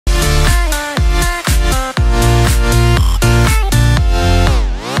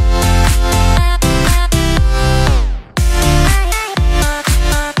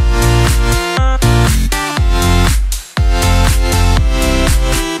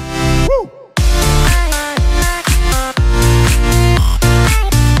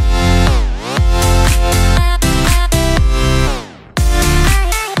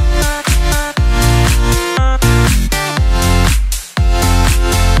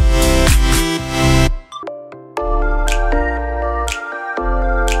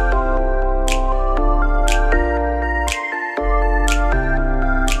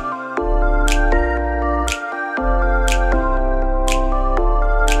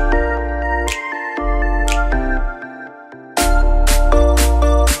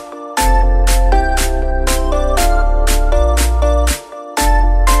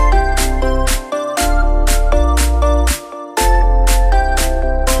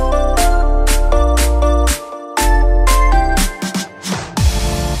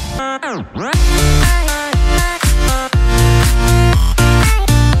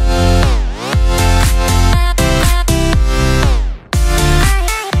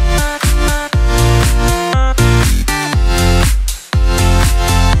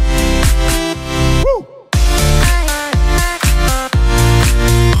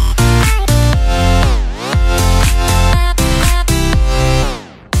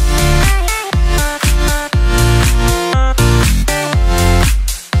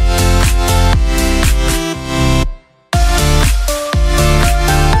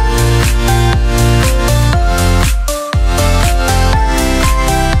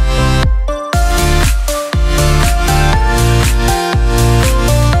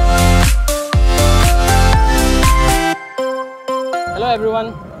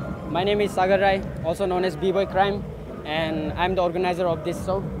My name is Sagar Rai, also known as B-Boy Crime, and I'm the organizer of this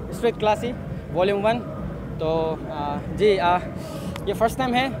show, Stree Classy, Volume 1. तो जी ये first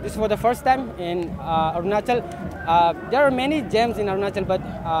time है. This was the first time in Arunachal. There are many gems in Arunachal, but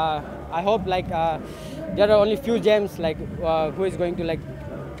I hope like there are only few gems like who is going to like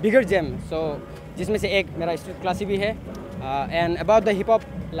bigger gem. So जिसमें से एक मेरा Stree Classy भी है. And about the hip hop,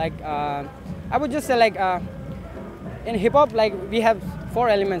 like I would just say like in hip hop like we have 4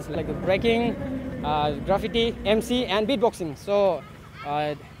 elements like breaking, graffiti, MC and beatboxing. So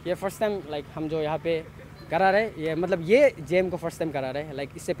ये first time like हम जो यहाँ पे करा रहे ये मतलब ये जेम को फर्स्ट टाइम करा रहे हैं. लाइक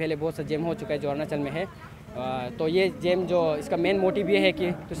इससे पहले बहुत सा जेम हो चुका है जो अरुणाचल में है. तो ये जेम जो इसका मेन मोटिव ये है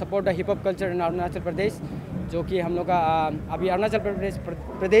कि to support the hip hop culture in Arunachal Pradesh, जो कि हम लोग का अभी अरुणाचल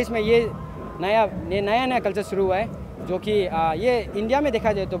प्रदेश में ये नया कल्चर शुरू हुआ है, जो कि ये इंडिया में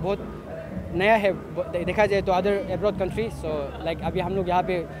देखा जाए तो बहुत नया है, देखा जाए तो other abroad country. So like अभी हम लोग यहाँ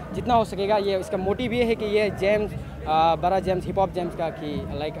पे जितना हो सकेगा ये इसका मोटिव ये है कि ये जेम्स बड़ा जेम्स हिप हॉप जेम्स का कि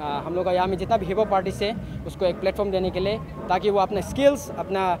लाइक हम लोग का यहाँ में जितना भी हिप हॉप आर्टिस्ट है उसको एक प्लेटफॉर्म देने के लिए, ताकि वो अपने स्किल्स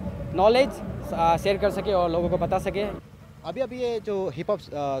अपना नॉलेज शेयर कर सके और लोगों को बता सके. अभी ये जो हिप हॉप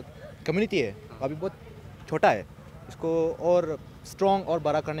कम्युनिटी है अभी बहुत छोटा है, इसको और स्ट्रॉन्ग और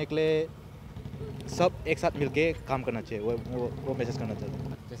बड़ा करने के लिए सब एक साथ मिलके काम करना चाहिए. वो मैसेज करना चाहिए.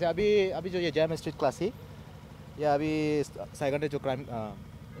 जैसे अभी जो ये जैम स्ट्रीट क्लासी या अभी साइगर ने जो क्राइम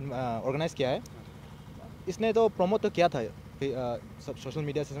ऑर्गेनाइज किया है, इसने तो प्रमोट तो किया था सब सोशल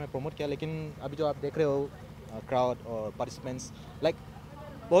मीडिया से प्रमोट किया, लेकिन अभी जो आप देख रहे हो क्राउड और पार्टिसिपेंट्स लाइक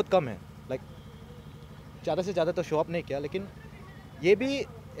बहुत कम है. लाइक ज़्यादा से ज़्यादा तो शो अप नहीं किया, लेकिन ये भी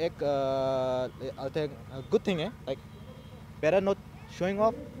एक गुड थिंग है. Like better not showing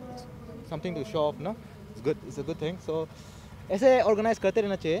off something to show off, no it's a good thing. सो ऐसे ऑर्गेनाइज करते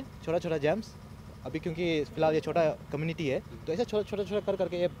रहना चाहिए छोटा जैम्स अभी, क्योंकि फिलहाल ये छोटा कम्युनिटी है, तो ऐसे छोटा कर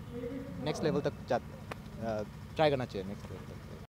करके ये नेक्स्ट लेवल तक ट्राई करना चाहिए नेक्स्ट लेवल.